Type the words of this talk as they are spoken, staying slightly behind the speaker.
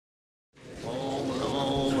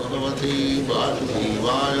Bhagavate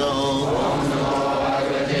Vasudevaya.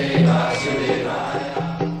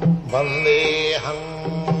 Vandeham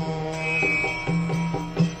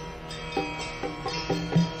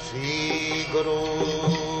Sri Guru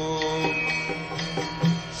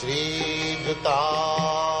Sri Juta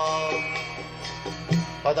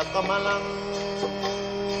Padakamalam.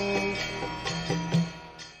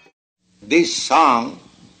 This song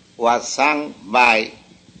was sung by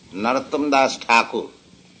Narottam Das Thakur,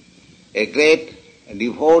 a great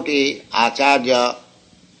devotee Acharya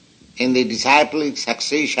in the disciplic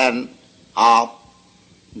succession of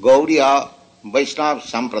Gaudiya Vaishnava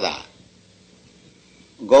Sampradaya.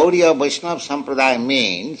 Gaudiya Vaishnava Sampradaya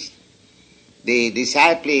means the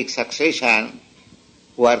disciplic succession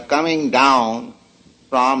who are coming down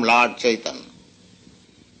from Lord Chaitanya.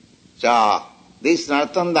 So, this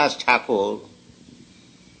Narottam Das Thakur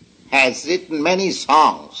has written many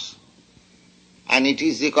songs, and it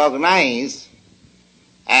is recognized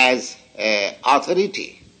as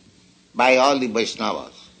authority by all the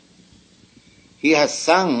Vaishnavas. He has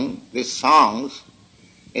sung these songs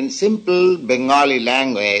in simple Bengali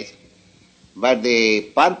language, but the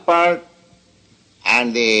purport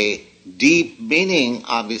and the deep meaning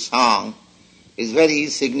of the song is very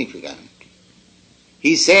significant.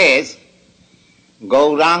 He says,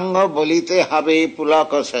 Gauranga bolite habe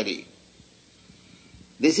pulakasari.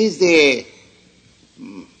 This is the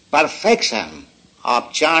perfection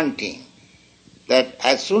of chanting, that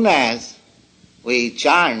as soon as we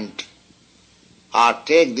chant or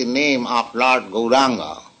take the name of Lord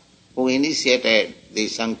Gauranga, who initiated the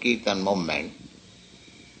Sankirtan movement,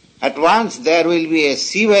 at once there will be a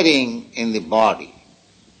shivering in the body.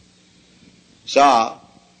 So,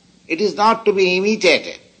 it is not to be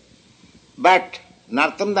imitated, but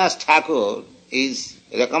Narottam Das Thakur is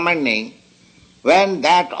recommending when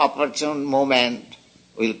that opportune moment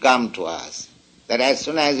will come to us, that as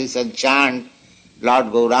soon as we shall chant Lord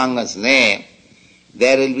Gauranga's name,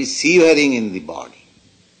 there will be shivering in the body.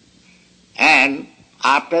 And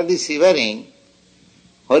after the shivering,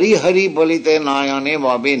 Hari Hari bolite nayane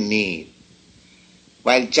babe neer.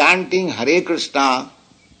 While chanting Hare Krishna,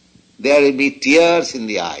 there will be tears in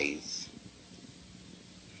the eyes.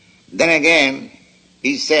 Then again,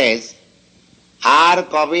 he says, Ar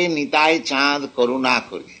kabe nitai chand karuna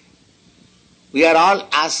kore. We are all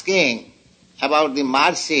asking about the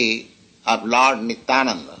mercy of Lord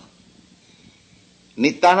Nityananda.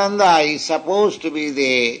 Nityananda is supposed to be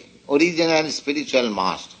the original spiritual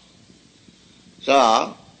master.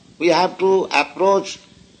 So, we have to approach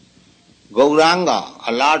Gauranga,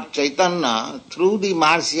 or Lord Chaitanya, through the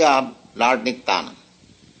mercy of Lord Nityananda.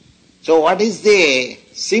 So what is the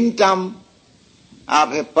symptom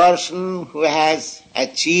of a person who has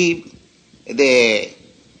achieved the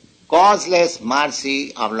causeless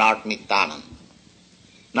mercy of Lord Nityananda?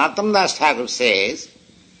 Narottam Das Thakur says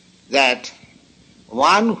that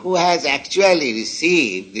one who has actually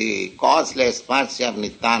received the causeless mercy of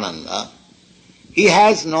Nityananda, he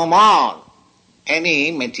has no more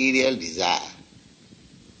any material desire.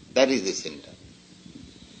 That is the symptom.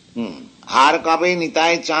 Har kabe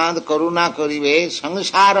nitai chand karuna karibe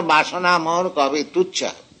sangsar vasana mor kabe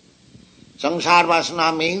tuchha. Sangsar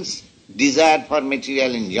vasana means desire for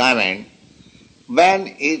material enjoyment,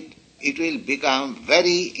 when it will become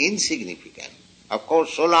very insignificant. Of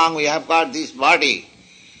course, so long we have got this body,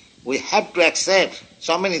 we have to accept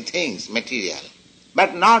so many things material,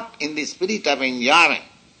 but not in the spirit of enjoyment,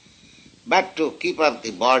 but to keep up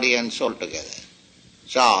the body and soul together.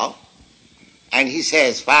 So, and he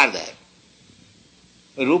says further,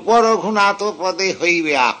 Rupa Raghunato pade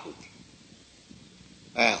hoibe akuti.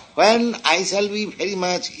 When I shall be very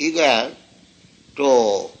much eager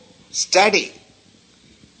to study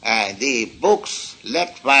the books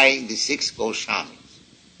left by the 6 Goswamis.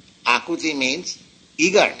 Akuti means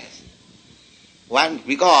eagerness.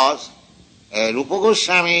 Because Rupa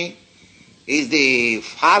Goswami is the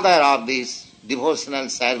father of this devotional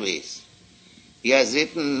service. He has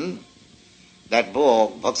written that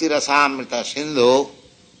book, Bhakti Rasamrita Sindhu.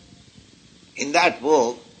 In that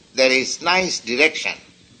book, there is nice direction.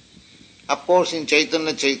 Of course, in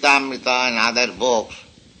Chaitanya Charitamrita and other books,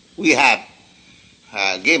 we have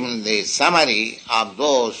given the summary of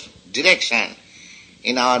those directions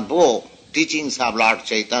in our book, Teachings of Lord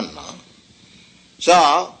Chaitanya.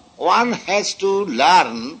 So, one has to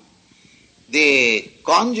learn the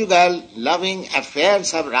conjugal loving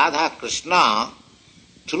affairs of Radha Krishna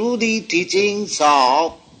through the teachings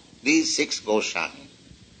of these 6 Goswamis.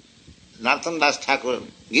 Narottam Das Thakur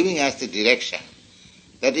giving us the direction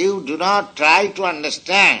that you do not try to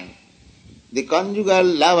understand the conjugal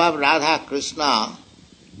love of Radha Krishna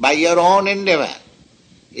by your own endeavor.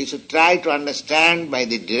 You should try to understand by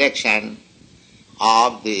the direction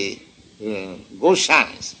of the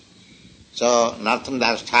Goswamis. So Narottam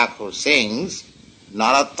Das Thakur sings,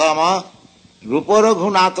 Narottama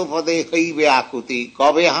Ruparaghunato pade haibe akuti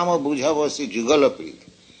kabe hama bujhavasi jugalaprit.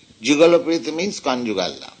 Jugalaprit means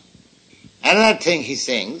conjugal love. Another thing he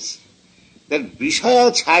sings, that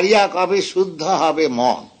Vishaya chhariya kabe shuddha habe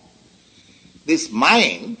mon. This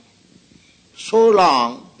mind, so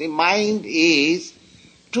long the mind is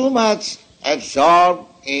too much absorbed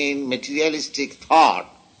in materialistic thought,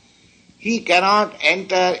 he cannot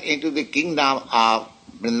enter into the kingdom of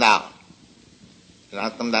Vrindavan.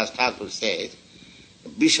 Narottam Das Thakur says,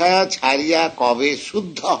 Vishaya chhariya kabe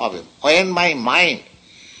shuddha habe. When my mind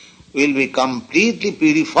will be completely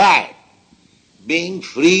purified, being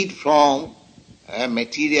freed from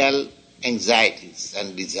material anxieties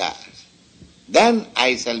and desires, then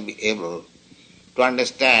I shall be able to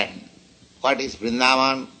understand what is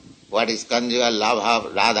Vrindavan, what is conjugal love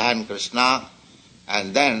of Radha and Krishna,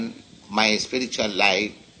 and then my spiritual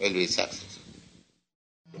life will be successful.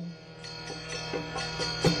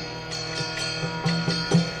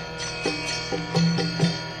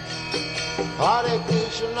 Hare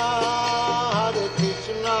Krishna,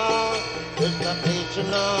 Krishna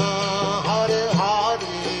Krishna, Hare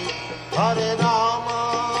Hare, Hare Rama,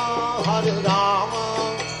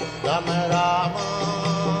 Rama Rama,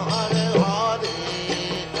 Hare Hare.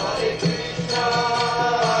 Hare Krishna,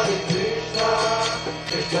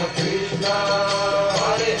 Krishna Krishna,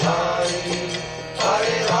 Hare Hare.